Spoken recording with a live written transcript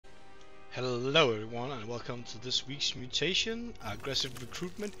Hello everyone and welcome to this week's mutation, aggressive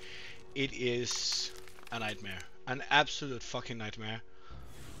recruitment. It is a nightmare, an absolute fucking nightmare.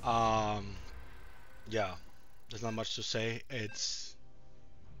 Yeah, there's not much to say.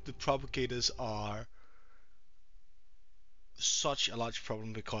 The propagators are such a large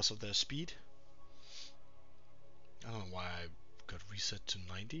problem because of their speed. I don't know why I got reset to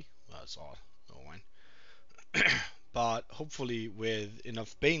 90. Well, that's odd. No mind. But hopefully with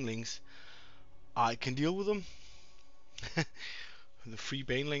enough banelings, I can deal with them. The free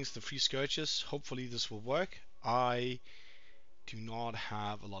banelings, the free scourges. Hopefully this will work. I do not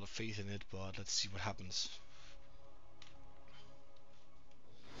have a lot of faith in it, but let's see what happens.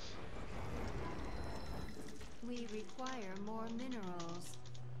 We require more minerals.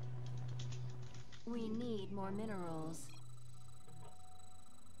 We need more minerals.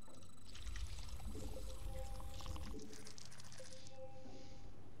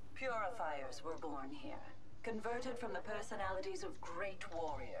 Purifiers were born here, converted from the personalities of great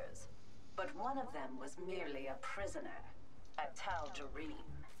warriors. But one of them was merely a prisoner, a Tal'Darim.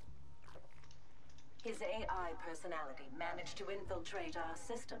 His AI personality managed to infiltrate our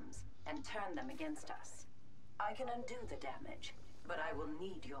systems and turn them against us. I can undo the damage, but I will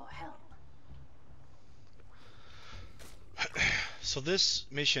need your help. So this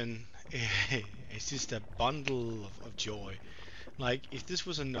mission is just a bundle of joy. Like, if this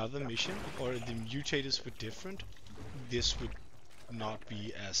was another mission, or the mutators were different, this would not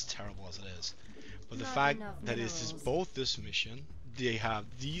be as terrible as it is. But the fact that it's just both this mission, they have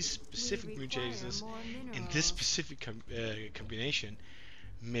these specific mutators in this specific combination,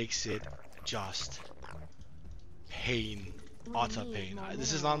 makes it just pain, utter pain.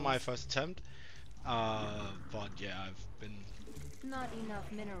 This is not my first attempt, but yeah, I've been Not enough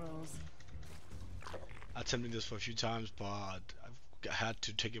minerals. attempting this for a few times, but I've had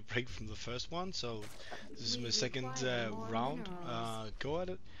to take a break from the first one, so this is my second round go at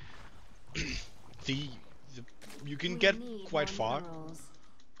it. You can get quite far,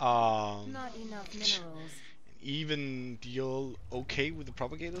 Not enough minerals. even deal okay with the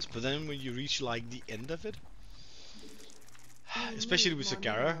propagators, but then when you reach like the end of it, especially with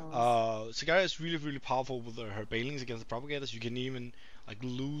Zagara, Zagara is really powerful with her banelings against the propagators. You can even like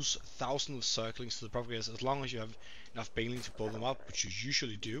lose thousands of circlings to the propagators as long as you have enough banelings to blow them up, which you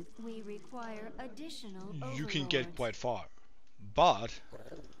usually do. We require additional You can overlords. get quite far, but,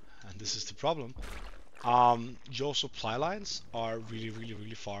 and this is the problem, your supply lines are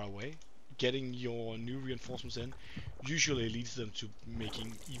really far away. Getting your new reinforcements in usually leads them to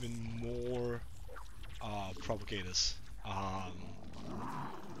making even more propagators.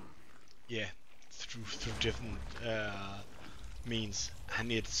 Yeah, through different means,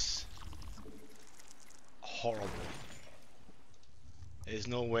 and it's horrible. There's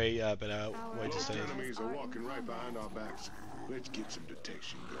no way better way to say it. Enemies are walking right behind our backs. Let's get some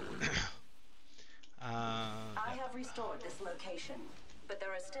detection going. I have restored this location, but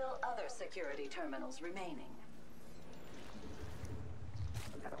there are still other security terminals remaining.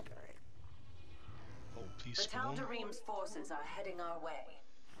 Oh, please The spawn. Tal'Darim's forces are heading our way.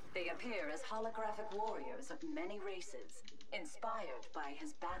 They appear as holographic warriors of many races, inspired by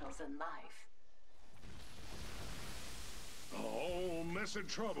his battles in life. A whole mess of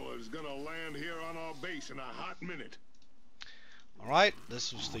trouble is gonna land here on our base in a hot minute. Alright,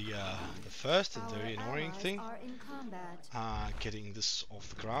 this was the first and very Our annoying allies thing. are in combat. Getting this off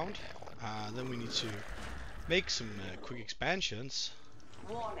the ground. Then we need to make some quick expansions.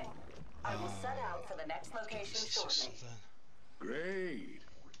 Warning. I will set out for the next location shortly. Great.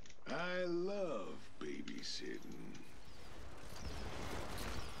 I love babysitting.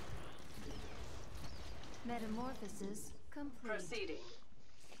 Metamorphosis complete. Proceeding.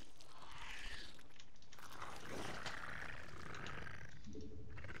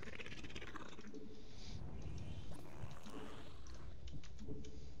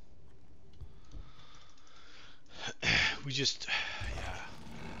 We just, yeah.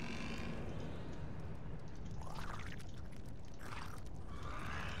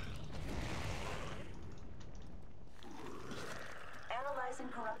 Analyzing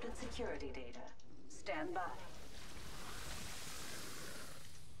corrupted security data. Stand by.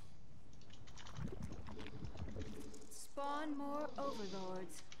 Spawn more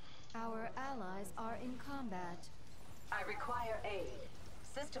overlords. Our allies are in combat. I require aid.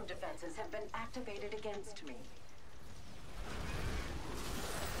 System defenses have been activated against me.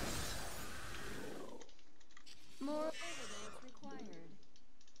 More overlords required.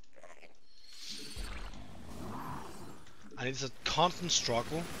 And it's a constant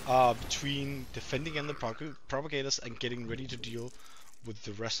struggle between defending and the propagators and getting ready to deal with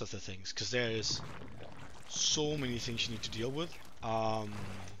the rest of the things, because there is so many things you need to deal with. Our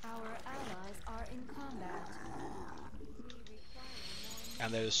allies are in combat. We require more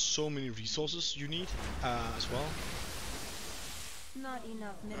And there's so many resources you need as well. Not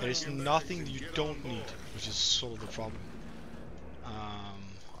enough There is minerals. nothing that you don't need, which is sort of the problem.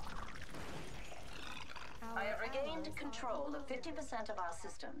 I have regained allies control of 50% of our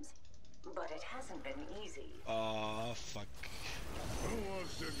systems, but it hasn't been easy. Fuck. Who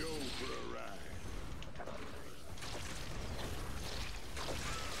wants to go for a ride?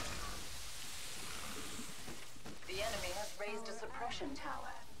 The enemy has raised a suppression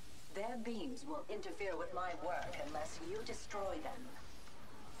tower. Their beams will interfere with my work unless you destroy them.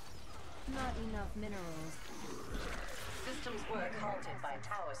 Not enough minerals. Systems work halted by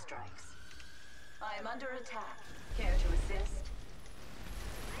tower strikes. I am under attack. Care to assist?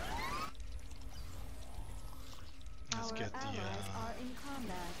 Let's Our get the allies are in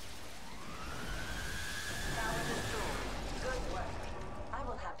combat. Tower destroyed. Good work. I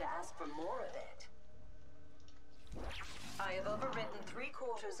will have to ask for more of it. I have overridden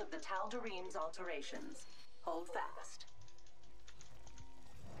 3/4 of the Tal'Darim's alterations. Hold fast.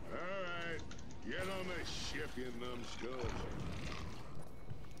 Alright, get on the ship, you numbskulls.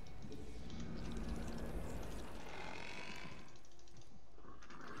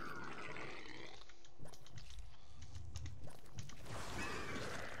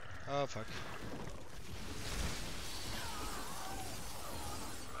 oh fuck.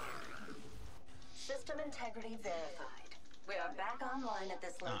 System integrity verified. We are back online at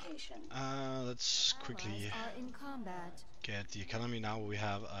this location. Let's quickly Allies are in combat. get the economy now. We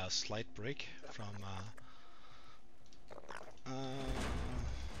have a slight break from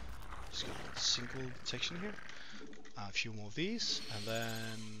just got a single detection here. A few more of these, and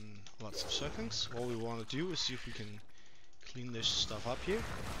then lots of circlings. All we want to do is see if we can clean this stuff up here.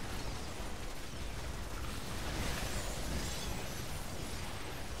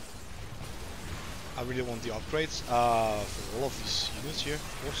 I really want the upgrades for all of these units here,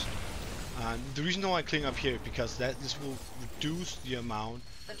 of course. And the reason why I clean up here because this will reduce the amount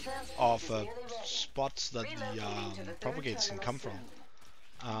The transport of is nearly ready. spots that the Relocating to the third propagators can terminal come from.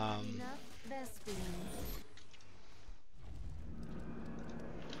 soon. Enough Vespene.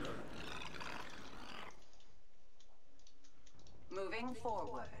 Moving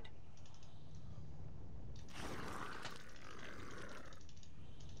forward.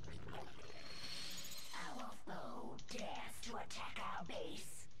 Our foe dares to attack our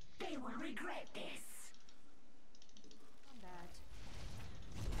base. They will regret this. Combat.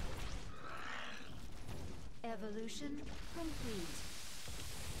 Evolution complete.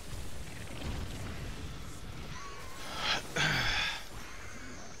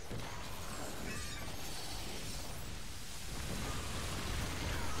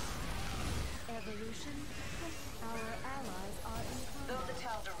 Evolution. Our allies are in Though the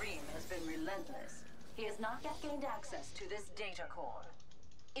combat. Tal'Darim has been relentless, he has not yet gained access to this data core.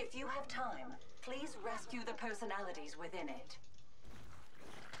 If you have time, please rescue the personalities within it.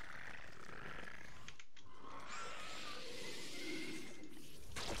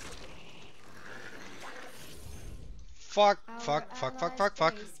 Fuck, Our fuck, fuck, fuck, allies' fuck,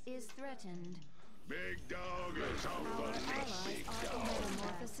 fuck. base is threatened. Big dog is out Our for this allies big are in dog.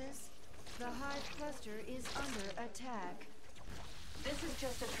 metamorphosis. The Hive cluster is under attack. This is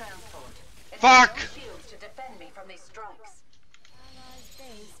just a transport. It Fuck! has no shields to defend me from these strikes. Allies'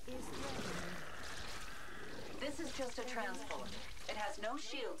 base is threatened. This is just a transport. It has no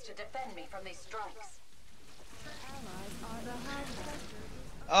shields to defend me from these strikes. Allies are the Hive cluster is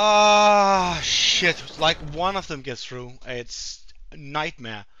Ah, shit. Like one of them gets through. It's a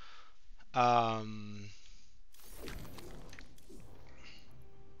nightmare. I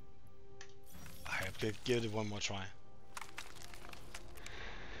have to give it one more try.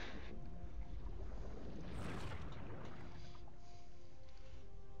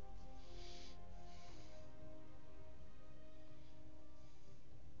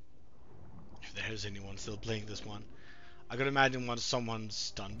 If there is anyone still playing this one. I could imagine once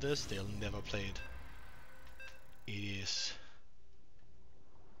someone's done this, they'll never play it. It is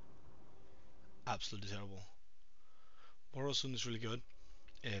absolutely terrible. Warzone is really good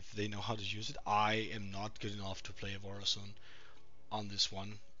if they know how to use it. I am not good enough to play Warzone on this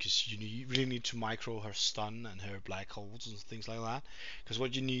one because really need to micro her stun and her black holes and things like that. Because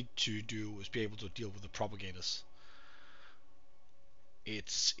what you need to do is be able to deal with the propagators.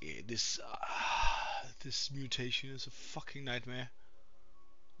 This mutation is a fucking nightmare.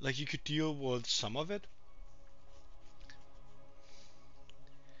 Like you could deal with some of it.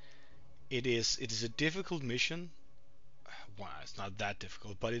 It is a difficult mission well, it's not that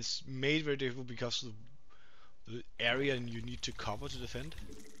difficult, but it's made very difficult because of the area you need to cover to defend.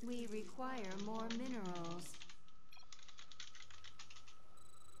 We require more minerals.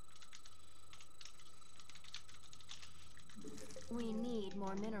 We need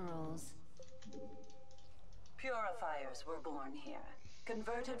more minerals. Purifiers were born here,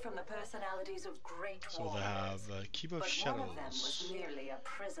 converted from the personalities of great So warriors. they have Keep of But Shadows. one of them was merely a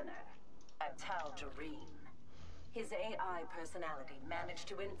prisoner, a Tal Dareem. His AI personality managed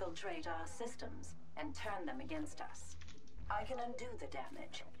to infiltrate our systems and turn them against us. I can undo the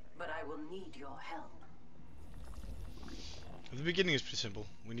damage, but I will need your help. The beginning is pretty simple.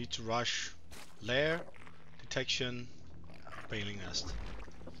 We need to rush lair, detection, bailing nest.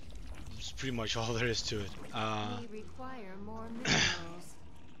 That's pretty much all there is to it. We require more minerals.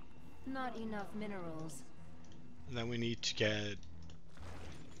 Not enough minerals. And then we need to get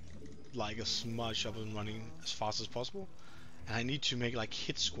like as much up and running as fast as possible. And I need to make like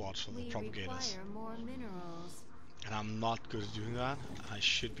hit squads for the We propagators. require more minerals. And I'm not good at doing that. I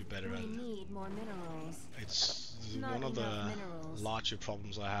should be better at We it. need more minerals. It's Not one of the enough minerals. larger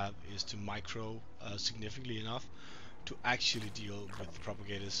problems I have is to micro significantly enough to actually deal with the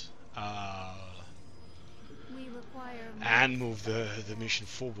propagators We require more. and move the mission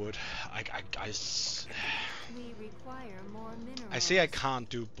forward. We require more minerals. I say I can't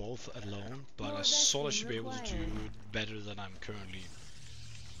do both alone, but More I sort of vesting should be able to do required. it better than I'm currently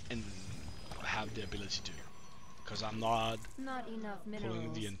and have the ability to. Because I'm not Not enough minerals.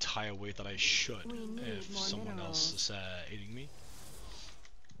 pulling the entire weight that I should We need if more someone else minerals. is aiding me.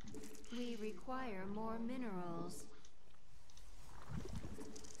 We require more minerals.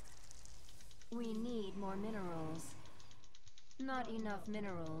 We need more minerals. Not enough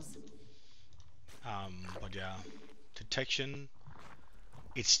minerals. But yeah, detection,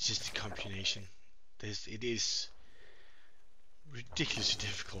 it's just a combination. It is ridiculously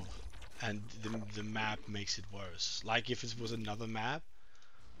difficult, and the map makes it worse. Like if it was another map,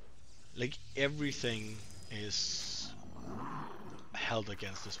 like everything is held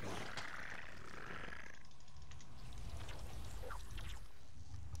against this one.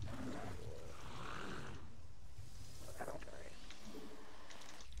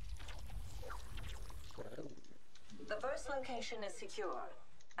 The first location is secure.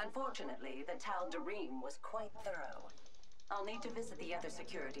 Unfortunately, the Tal Dareem was quite thorough. I'll need to visit the other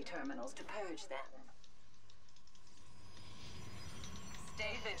security terminals to purge them.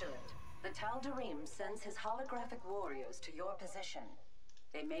 Stay vigilant. The Tal Dareem sends his holographic warriors to your position.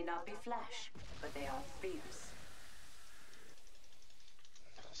 They may not be flesh, but they are fierce.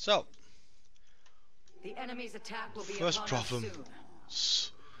 So, The enemy's attack will be first upon us problem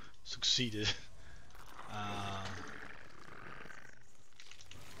soon. succeeded.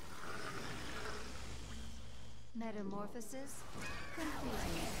 Metamorphosis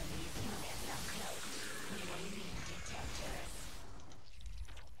completed.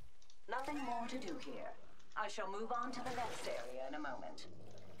 Nothing more to do here. I shall move on to the next area in a moment.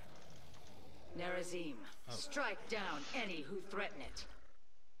 Nerazim, strike down any who threaten it.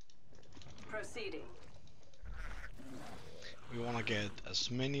 Proceeding. We want to get as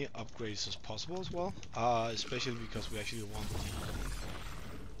many upgrades as possible as well, especially because we actually want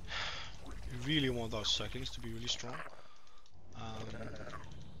we really want our circlings to be really strong.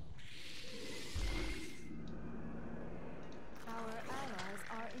 Our allies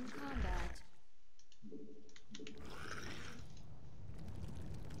are in combat.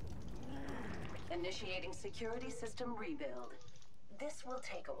 Initiating security system rebuild. This will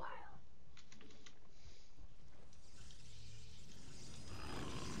take a while.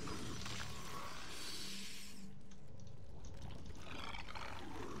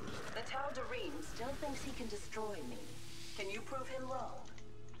 The Tal Dareem still thinks he can destroy me. Can you prove him wrong?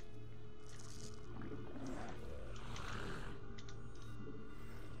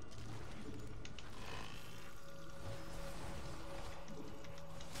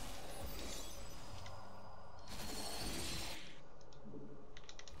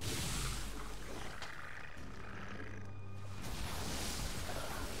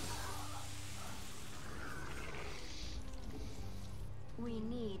 We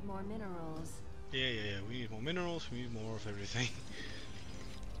need more minerals. Yeah. We need more minerals. We need more of everything.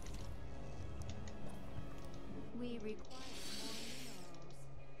 We require more minerals.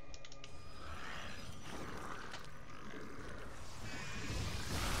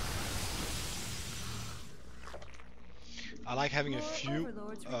 I like having a More few.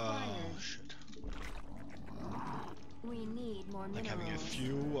 overlords required. Shit. We need more Like minerals. having a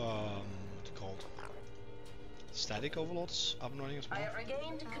few. What's it called? Static overlords up and running as I well. have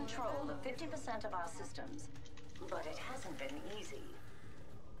regained control of 50% of our systems. but it hasn't been easy.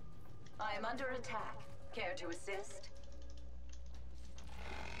 I am under attack. Care to assist?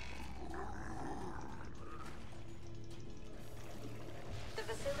 The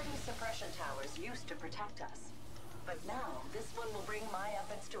facility suppression towers used to protect us. But now, this one will bring my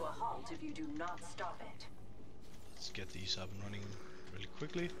efforts to a halt if you do not stop it. Let's get these up and running really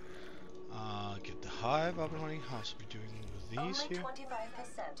quickly. Get the hive up and running. How's we doing with these Only here?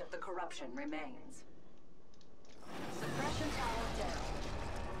 25% of the corruption remains. Suppression tower down.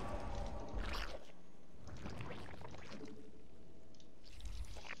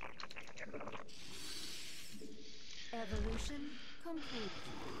 Evolution complete.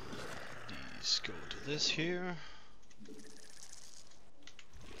 These go to this here.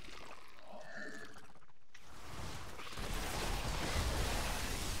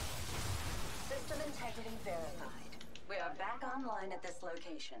 System integrity verified. We are back online at this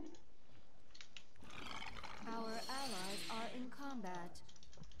location. Our allies are in combat.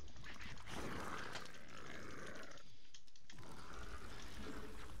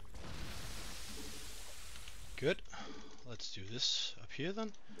 Good. Let's do this up here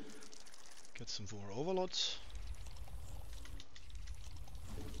then. Get some more overlords.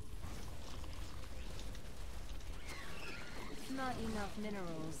 Not enough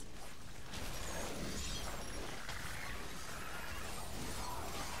minerals.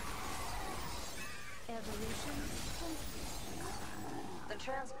 Evolution complete. The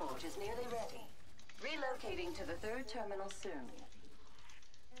transport is nearly ready. Relocating to the third terminal soon.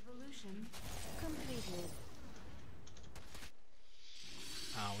 Evolution completed.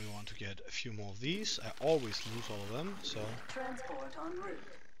 We want to get a few more of these. I always lose all of them, so Transport en route.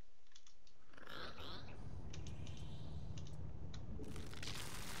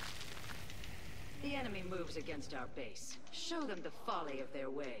 The enemy moves against our base. Show them the folly of their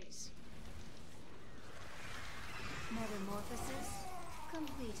ways. Metamorphosis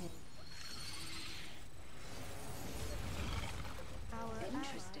completed. Our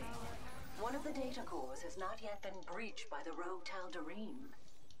Interesting. One of the data cores has not yet been breached by the rogue Tal'Darim.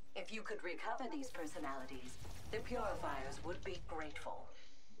 If you could recover these personalities, the purifiers would be grateful.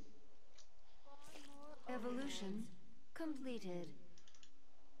 Evolution completed.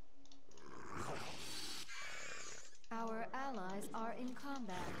 Our allies are in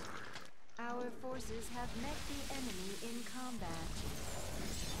combat. Our forces have met the enemy in combat.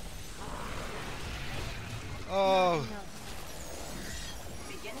 oh,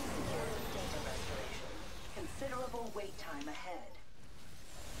 Beginning security data restoration. Considerable wait time ahead.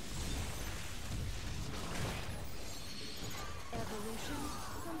 Evolution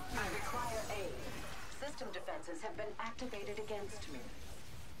I complete. require aid. System defenses have been activated against me.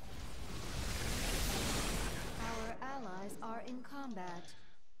 Our allies are in combat.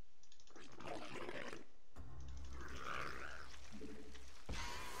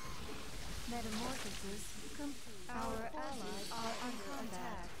 Metamorphosis complete. Our allies are under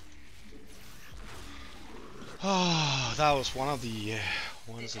attack. Ah, that was one of the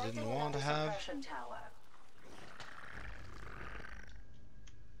ones I didn't want to have. Suppression tower.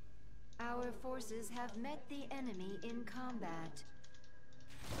 Our forces have met the enemy in combat.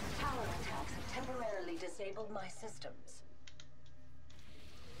 Tower attacks have temporarily disabled my systems.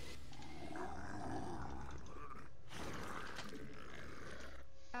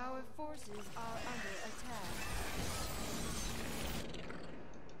 Our forces are under attack.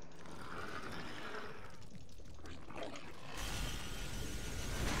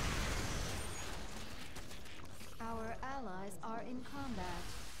 Our allies are in combat.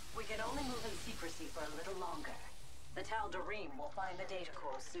 We can only move in secrecy for a little longer. The Tal'Darim will find the data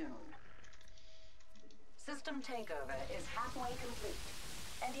core soon. System takeover is halfway complete.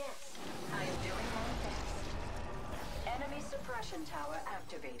 And yes, I am doing my best. Enemy suppression tower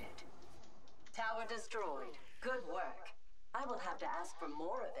activated. Tower destroyed. Good work. I will have to ask for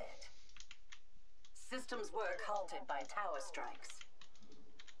more of it. Systems work halted by tower strikes.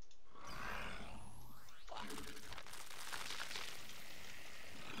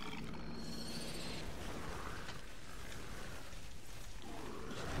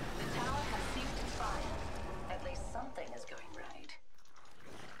 The tower has ceased its fire. At least something is going right.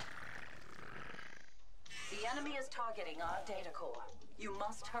 The enemy is targeting our data core. You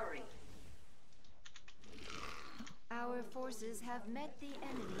must hurry. Our forces have met the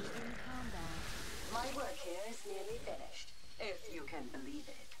enemy in combat. My work here is nearly finished, if you can believe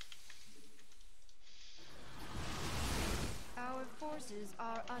it. Our forces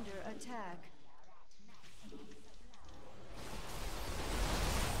are under attack.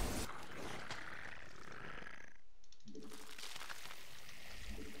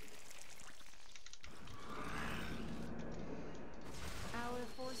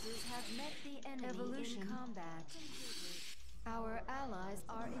 forces have met the enemy in combat. Our allies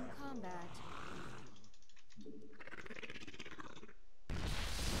are in combat.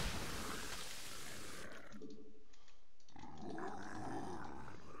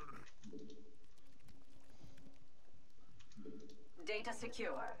 Data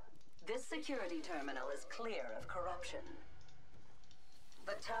secure. This security terminal is clear of corruption.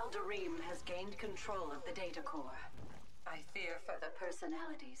 The Tal'Darim has gained control of the data core. I fear for the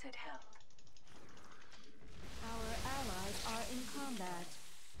personalities it held. Our allies are in combat.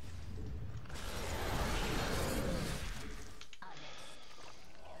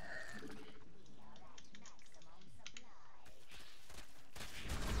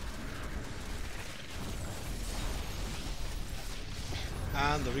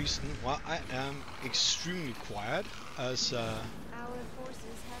 And the reason why I am extremely quiet as Our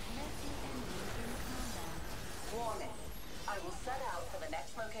forces have met the enemy in combat. Warning. I will set out for the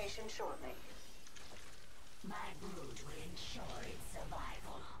next location shortly. My brood will ensure its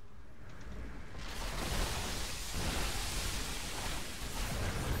survival.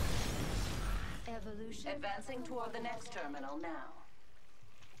 Evolution. Advancing toward the next terminal now.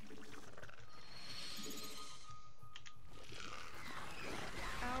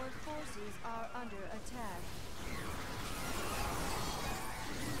 Our forces are under attack.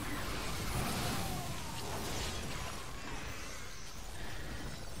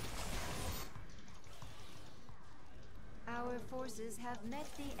 Our forces have met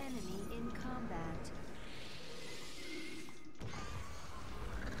the enemy in combat.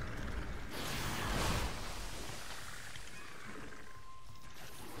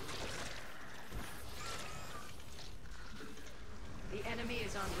 The enemy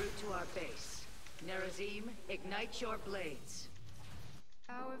is en route to our base. Nerazim, ignite your blades.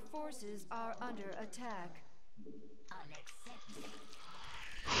 Our forces are under attack. Unacceptable.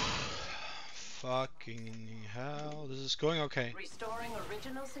 fucking hell. This is going okay. Restoring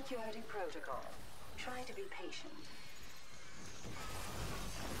original security protocol. Try to be patient.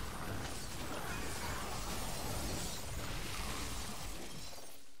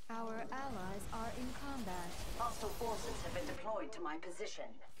 Our allies are in combat. Hostile forces have been deployed to my position.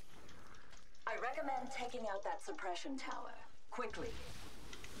 I recommend taking out that suppression tower. Quickly.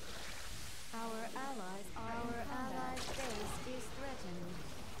 Our allies' base is threatened.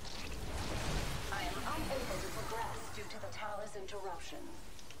 I am unable to progress due to the tower's interruption.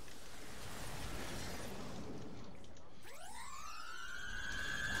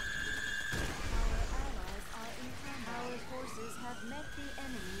 Our allies are in combat. Our forces have met the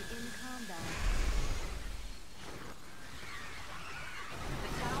enemy in combat.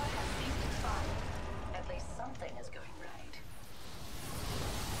 The tower has ceased its fire. At least something is going right.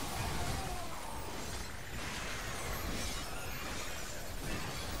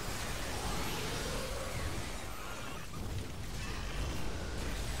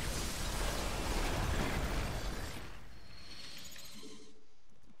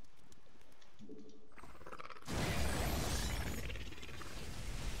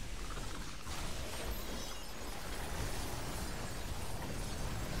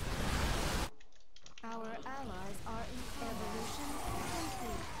 Our allies are in combat. Evolution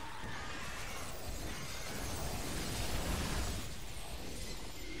complete.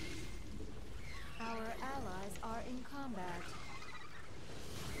 Our allies are in combat.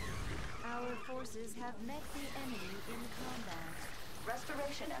 Our forces have met the enemy in combat.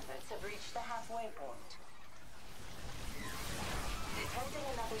 Restoration efforts have reached the halfway point. Detecting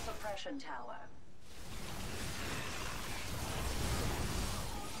another suppression tower.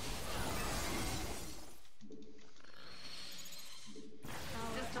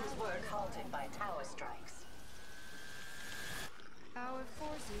 Systems work halted by tower strikes. Our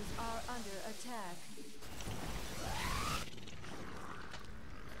forces are under attack.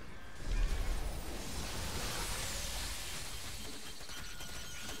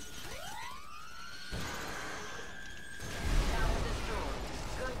 Tower destroyed.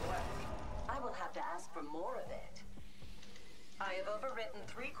 Good work. I will have to ask for more of it. I have overwritten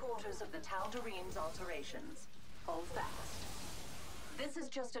 3/4 of the Tal'Darim's alterations. Hold fast. This is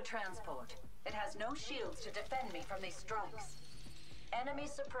just a transport. It has no shields to defend me from these strikes. Enemy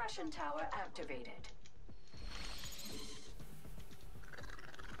suppression tower activated.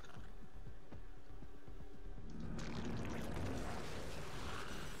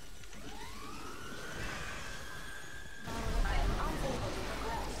 I am unable to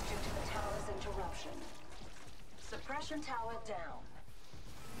progress due to the tower's interruption. Suppression tower down.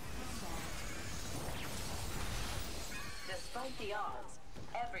 Despite the odds,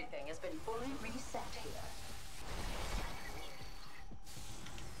 everything has been fully reset here.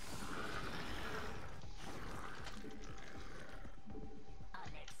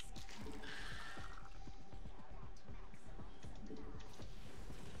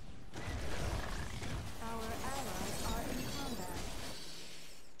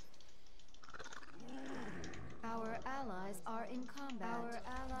 in combat. Our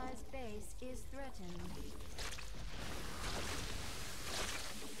allies' base is threatened.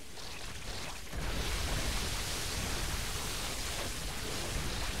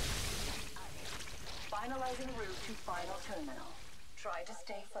 Finalizing route to final terminal. Try to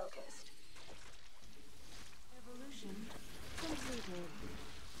stay focused. Evolution completed.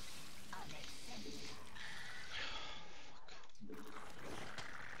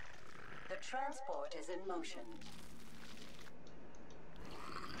 The transport is in motion.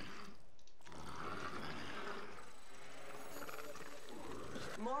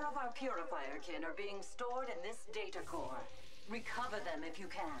 More of our purifier kin are being stored in this data core. Recover them if you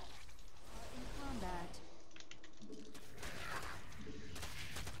can. In combat.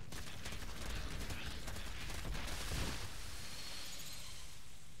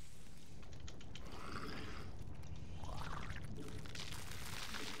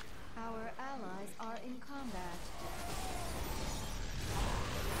 Our allies are in combat.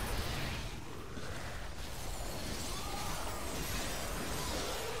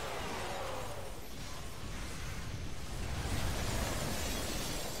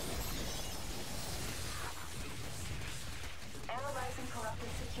 Analyzing corrupted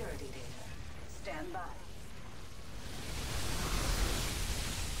security data. Stand by.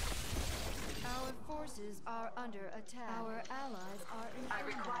 Our forces are under attack. Our allies are in I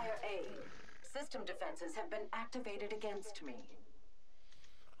combat. require aid. System defenses have been activated against me.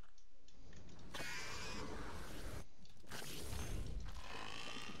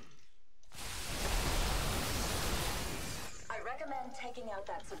 I recommend taking out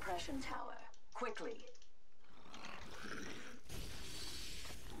that suppression tower. Quickly.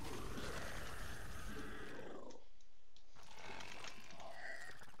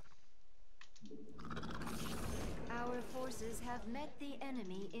 Our forces have met the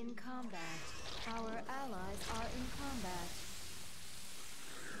enemy in combat. Our allies are in combat.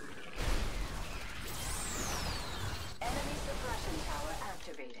 Enemy suppression tower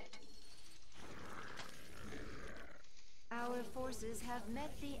activated. Our forces have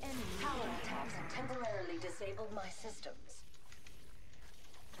met the enemy Tower in attacks have combat. temporarily disabled my systems.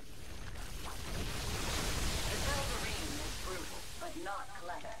 The Calvarine is brutal, but not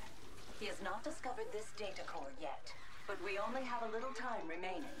clever. He has not discovered this data core yet, but we only have a little time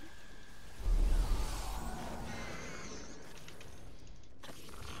remaining.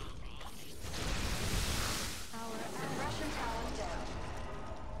 Our Suppression tower down.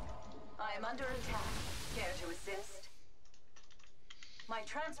 I am under attack. Care to assist? My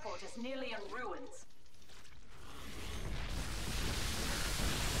transport is nearly in ruins.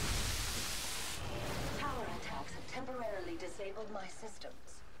 Tower attacks have temporarily disabled my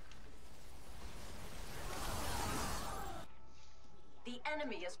systems. The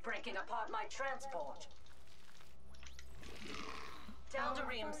enemy is breaking apart my transport.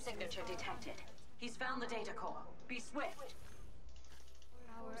 Daldareem's signature detected. He's found the data core. Be swift.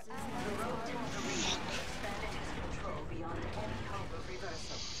 Our The allies rogue are in Daldareem expanded his control beyond any hope of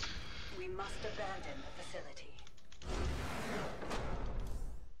reversal. We must abandon the facility.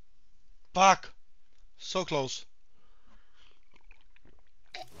 Fuck! So close.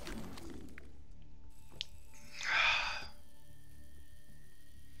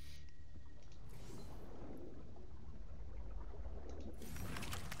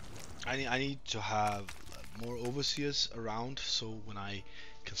 I need to have more overseers around, so when I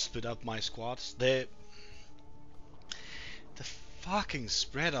can split up my squads. The fucking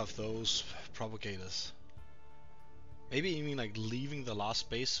spread of those propagators. Maybe even like leaving the last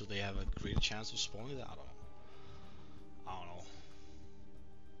base so they have a greater chance of spawning there. I don't know. I don't know.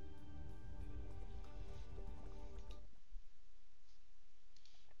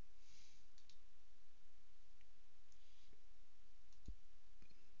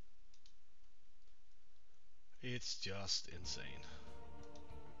 It's just insane.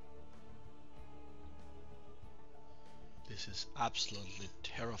 This is absolutely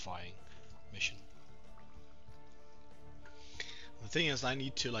terrifying mission. The thing is, I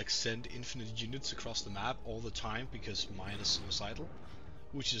need to like send infinite units across the map all the time because mine is suicidal,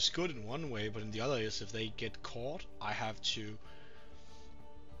 which is good in one way, but in the other is if they get caught, I have to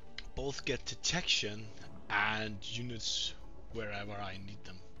both get detection and units wherever I need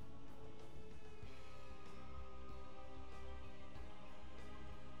them.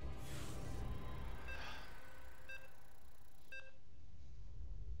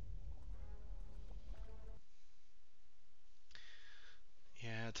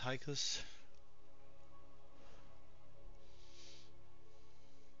 Yeah, Tychus.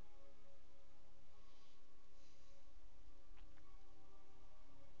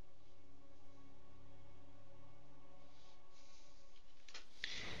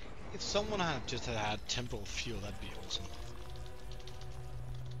 If someone had just had temporal fuel, that'd be awesome.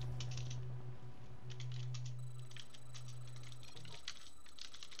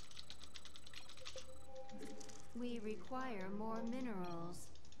 We require more minerals.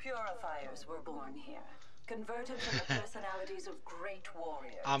 Purifiers were born here, converted from the personalities of great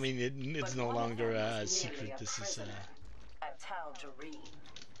warriors. I mean, it's But no one of longer them a was merely secret. a This is prisoner, a Tal'Darim.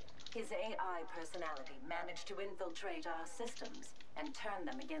 His AI personality managed to infiltrate our systems and turn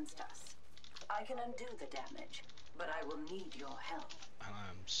them against us. I can undo the damage, but I will need your help. and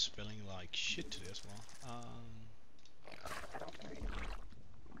I'm spelling like shit today as well.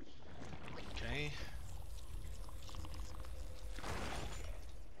 Okay.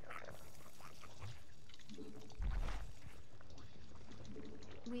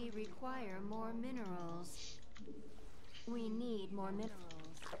 We require more minerals. We need more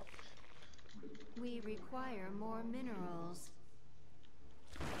minerals. We require more minerals.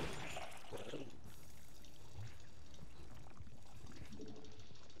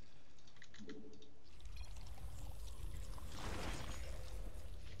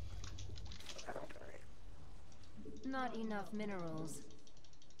 Not enough minerals.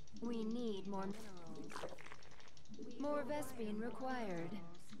 We need more minerals. More Vespene required.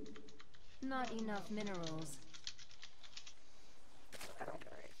 Not enough minerals.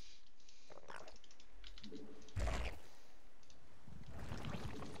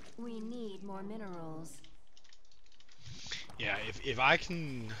 We need more minerals. Yeah, if I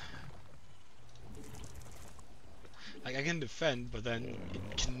can, like, I can defend, but then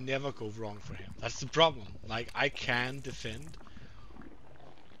it can never go wrong for him. That's the problem. Like, I can defend,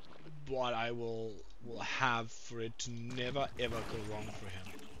 but I will have for it to never ever go wrong for him.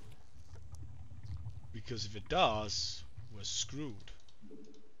 Because if it does, we're screwed.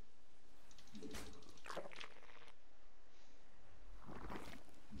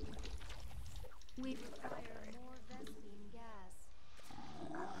 We require more Vespene gas.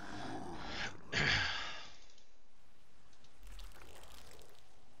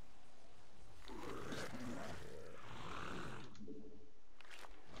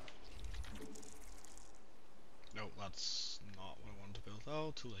 No, that's not what I wanted to build.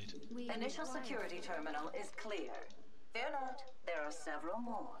 Oh, too late. We Initial require- security terminal is clear. Fear not, there are several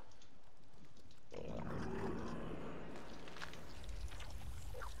more.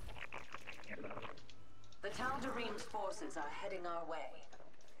 The Tal'Darim's forces are heading our way.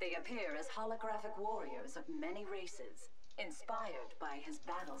 They appear as holographic warriors of many races, inspired by his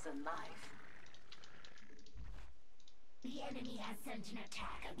battles in life. The enemy has sent an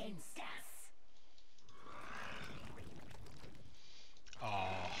attack against us.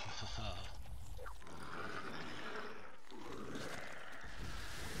 Oh.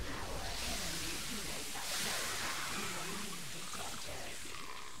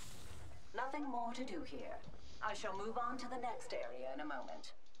 Nothing more to do here. I shall move on to the next area in a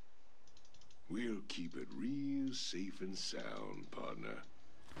moment. We'll keep it real safe and sound, partner.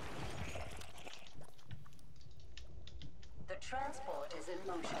 The transport is in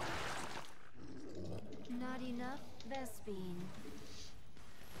motion. Not enough Vespene.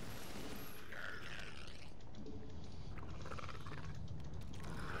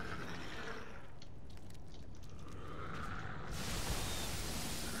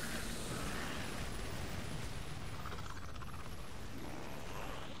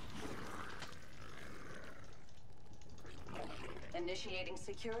 Initiating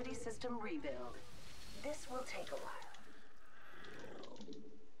security system rebuild. This will take a while.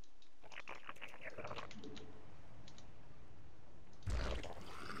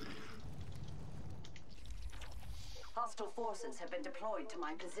 Hostile forces have been deployed to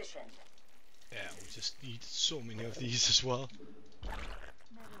my position. Yeah, we just need so many of these as well.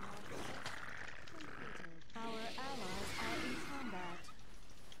 Our allies are in combat.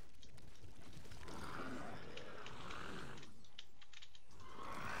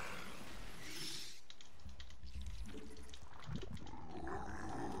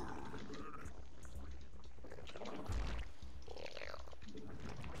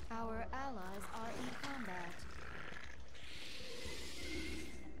 Our allies are in combat.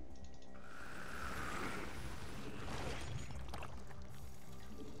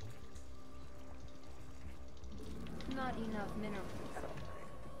 Not enough minerals.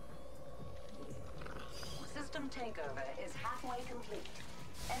 System takeover is halfway complete.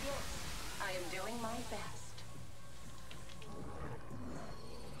 And yes, I am doing my best.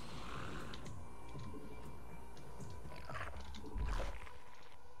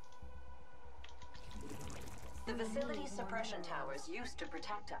 The facility's suppression towers used to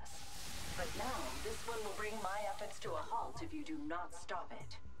protect us. But now, this one will bring my efforts to a halt if you do not stop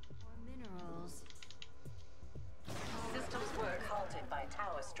it. Minerals. Systems work halted by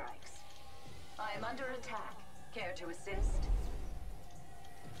tower strikes. I am under attack. Care to assist?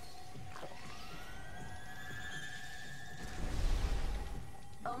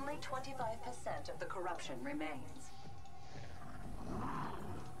 Only 25% of the corruption remains.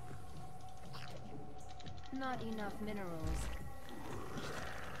 Not enough minerals.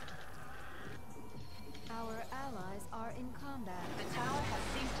 Our allies are in combat. The tower has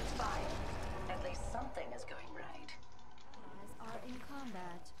ceased its fire. At least something is going right. Allies are in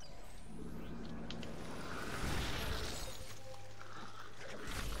combat.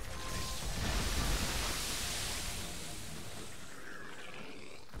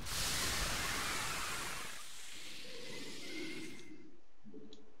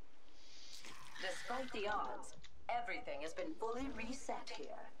 Despite the odds, everything has been fully reset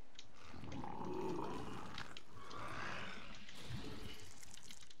here.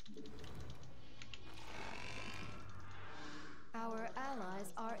 Our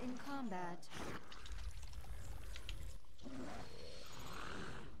allies are in combat.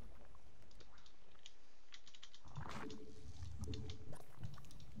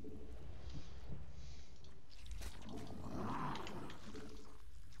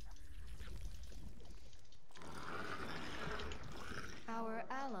 Our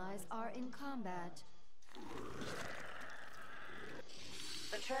allies are in combat.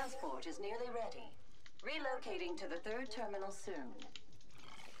 The transport is nearly ready. Relocating to the third terminal soon.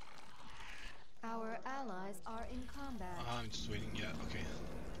 Our allies are in combat. I'm just waiting. Yeah, okay.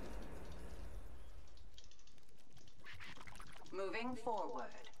 Moving forward.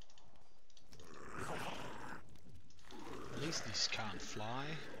 At least these can't fly,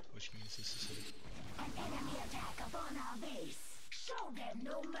 which means this is a... An enemy attack upon our base. Show them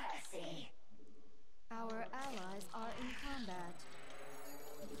no mercy. Our allies are in combat.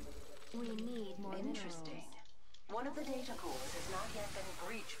 We need more Interesting. minerals. One of the data cores has not yet been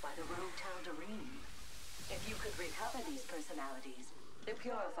breached by the rogue Tal'Darim. If you could recover these personalities, the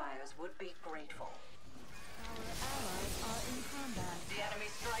purifiers would be grateful. Our allies are in combat. The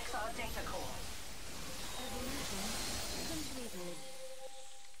enemy strikes our data core. Evolution completed.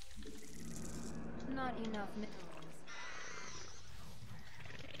 Not enough minerals.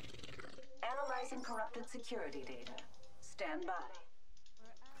 Analyzing corrupted security data. Stand by.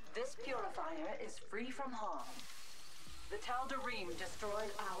 This purifier is free from harm. The Tal'Darim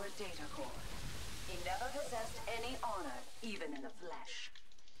destroyed our data core. He never possessed any honor, even in the flesh.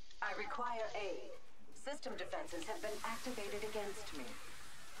 I require aid. System defenses have been activated against me.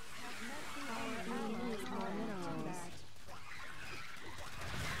 Our allies are in combat.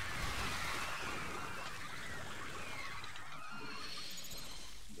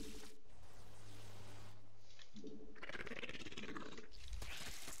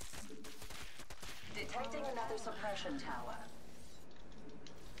 Detecting another suppression tower.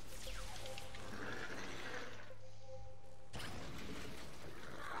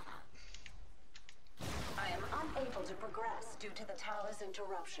 I am unable to progress due to the tower's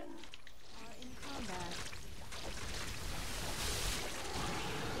interruption. Are in combat.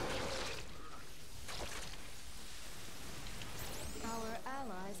 Our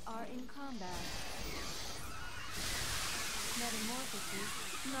allies are in combat. Metamorphosis,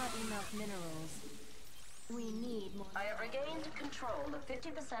 not enough minerals. We need more. I have regained control of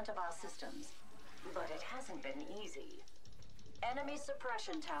 50% of our systems, but it hasn't been easy. Enemy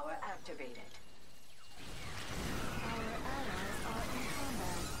suppression tower activated. Our allies are in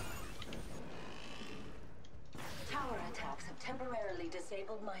combat. Tower attacks have temporarily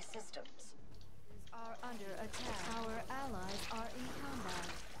disabled my systems. Are under attack. Our allies are in combat.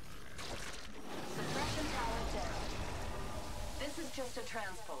 Suppression tower down. This is just a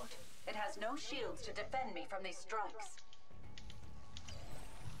transport. It has no shields to defend me from these strikes.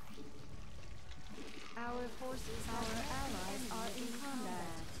 Our forces, our allies are in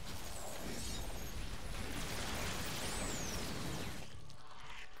combat.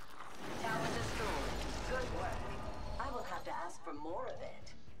 Tower destroyed. Good work. I will have to ask for more of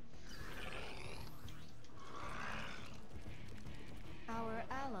it. Our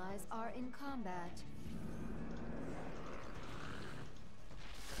allies are in combat.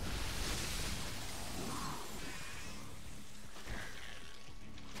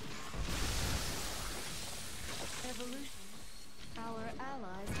 Evolution. Our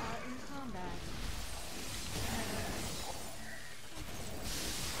allies are in combat.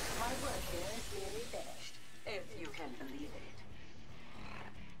 My work here is nearly finished, if you can believe it.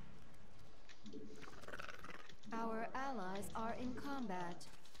 Our allies are in combat.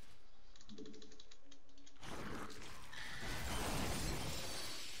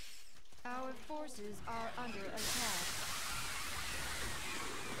 forces are under attack.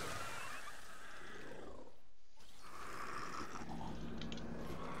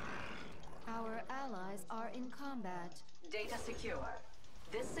 Our allies are in combat. Data secure.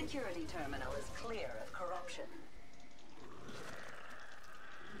 This security terminal is clear of corruption.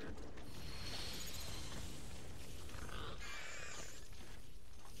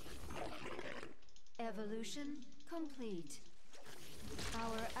 Evolution complete.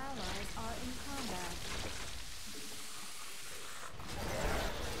 Our allies are in combat.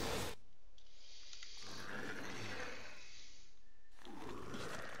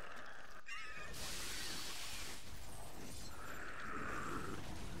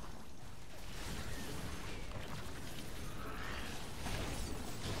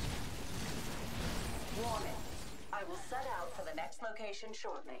 Warning. I will set out for the next location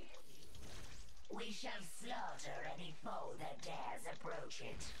shortly. We shall slaughter any foe that dares approach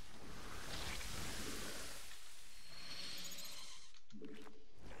it.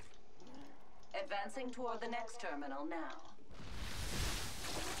 Advancing toward the next terminal now.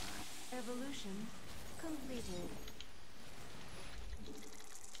 Evolution completed.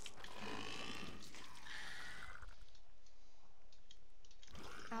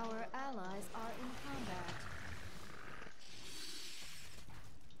 Our allies are in combat.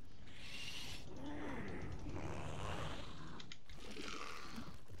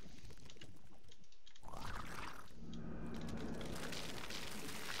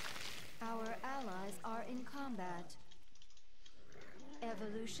 Our allies are in combat.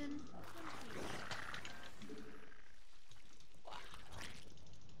 Evolution.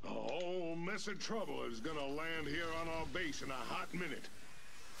 A whole mess of trouble is gonna land here on our base in a hot minute.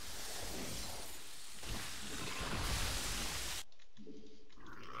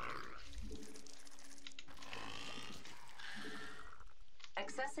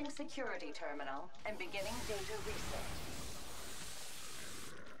 Accessing security terminal and beginning data reset.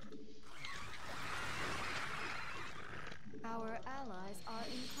 Our allies are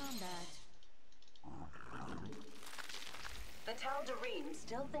in combat. The Tal'Darim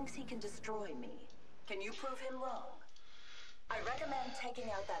still thinks he can destroy me. Can you prove him wrong? I recommend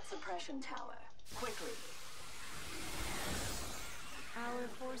taking out that suppression tower. Quickly. Our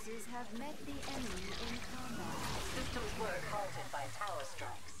forces have met the enemy in combat. Systems work halted by tower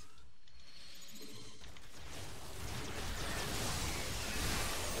strikes.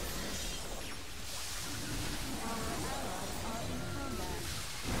 Our allies are in combat.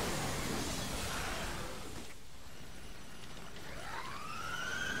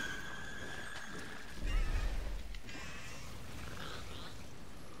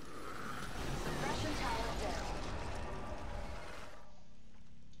 Suppression tower down.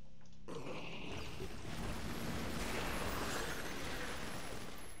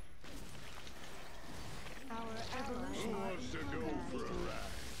 Our allies Who are wants to in go combat. for a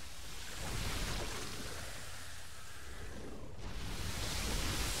ride?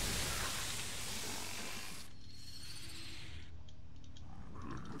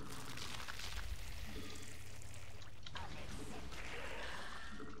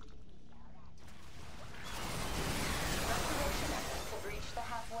 Restoration efforts have reached the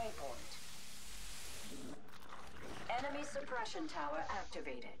halfway point. Enemy suppression tower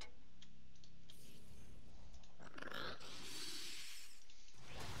activated.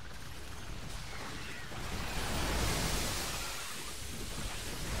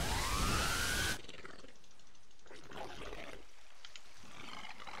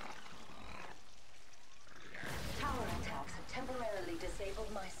 Tower attacks have temporarily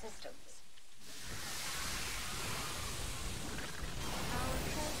disabled my systems.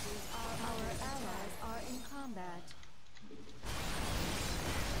 Our allies are in combat.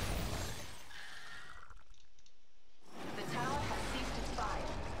 The tower has ceased its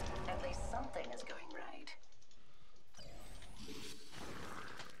fire. At least something is going right.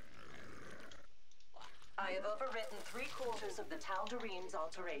 I have overwritten 3/4 of the Tal'Darim's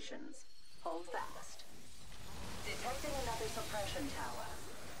alterations. Hold fast. Detecting another suppression tower.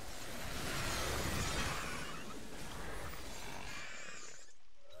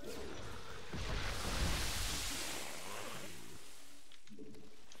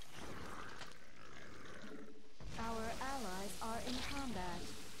 Our allies are in combat.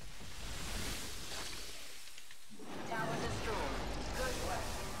 Tower destroyed. Good work.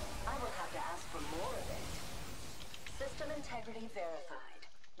 I will have to ask for more of it. System integrity verified.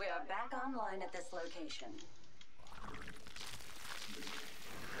 We are back online at this location.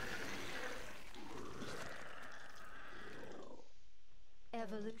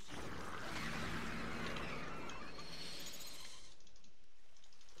 Evolution.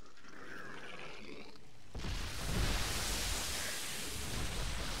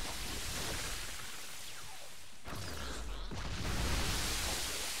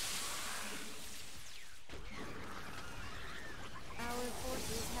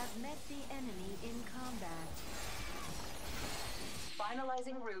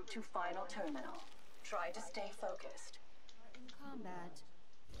 Finalizing route to final terminal. Try to stay focused. In combat.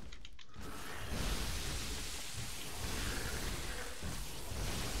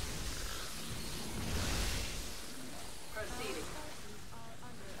 Proceeding. Are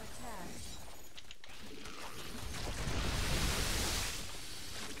under attack.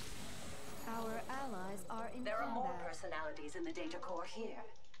 Our allies are in There are more combat. personalities in the data core here.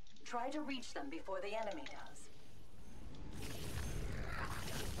 Try to reach them before the enemy does.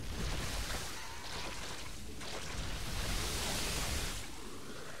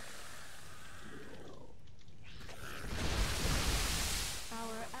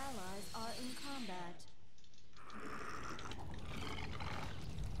 Our allies are in combat.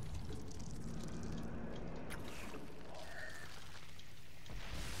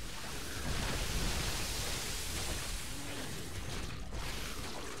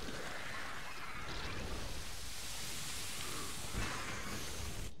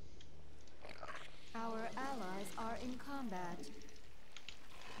 Our allies are in combat.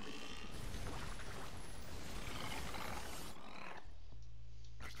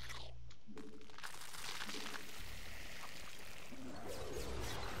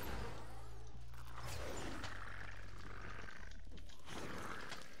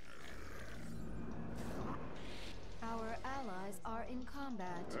 Our allies are in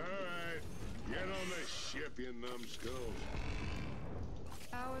combat. Alright, get on the ship, you numbskull.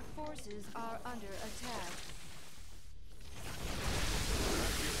 Our forces are under attack.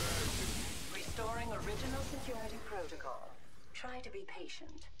 Restoring original security protocol. Try to be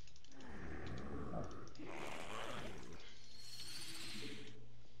patient.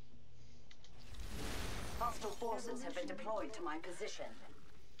 Hostile forces have been deployed to my position.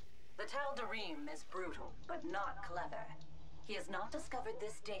 The Tal'Darim is brutal, but not clever. He has not discovered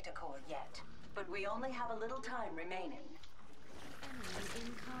this data core yet, but we only have a little time remaining. Enemy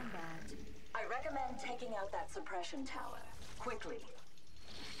in combat. I recommend taking out that suppression tower. Quickly.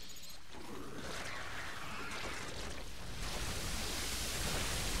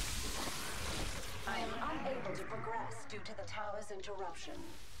 I am unable to progress due to the tower's interruption.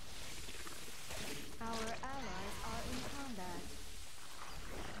 Our allies are in combat.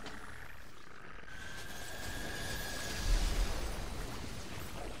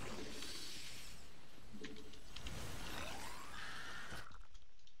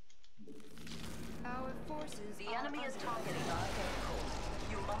 Our forces The are enemy is under targeting our vehicle.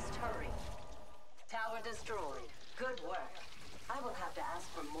 You must hurry. Tower destroyed. Good work. I will have to ask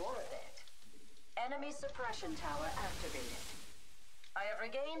for more of it. Enemy suppression tower activated. I have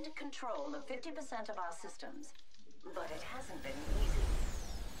regained control of 50% of our systems, but it hasn't been easy.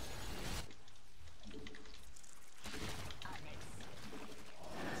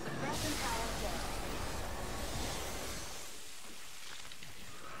 Suppression tower down.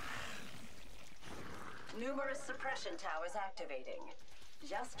 Numerous suppression towers activating.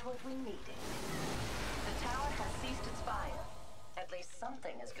 Just what we needed. The tower has ceased its fire. At least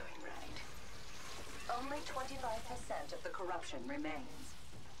something is going right. Only 25% of the corruption remains.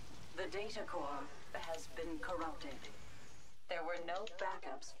 The data core has been corrupted. There were no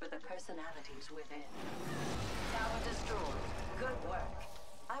backups for the personalities within. Tower destroyed. Good work.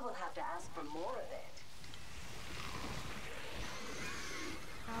 I will have to ask for more of it.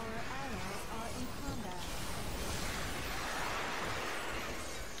 Our allies are in combat.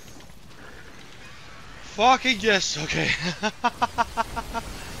 Fucking yes, okay.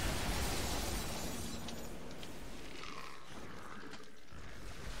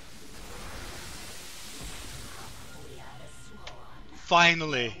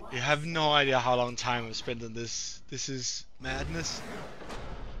 Finally, you have no idea how long time I've spent on this. This is madness.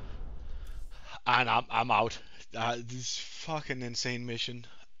 And I'm out. This fucking insane mission.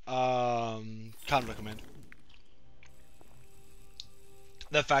 Can't recommend.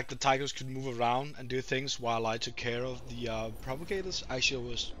 The fact that Tychus could move around and do things while I took care of the propagators actually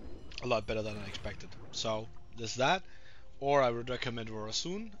was a lot better than I expected. So there's that. Or I would recommend Aurora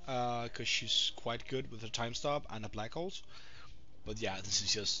soon, because she's quite good with her time stop and her black holes. But yeah, this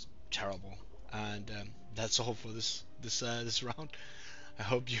is just terrible. And that's all for this round. I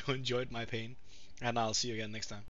hope you enjoyed my pain, and I'll see you again next time.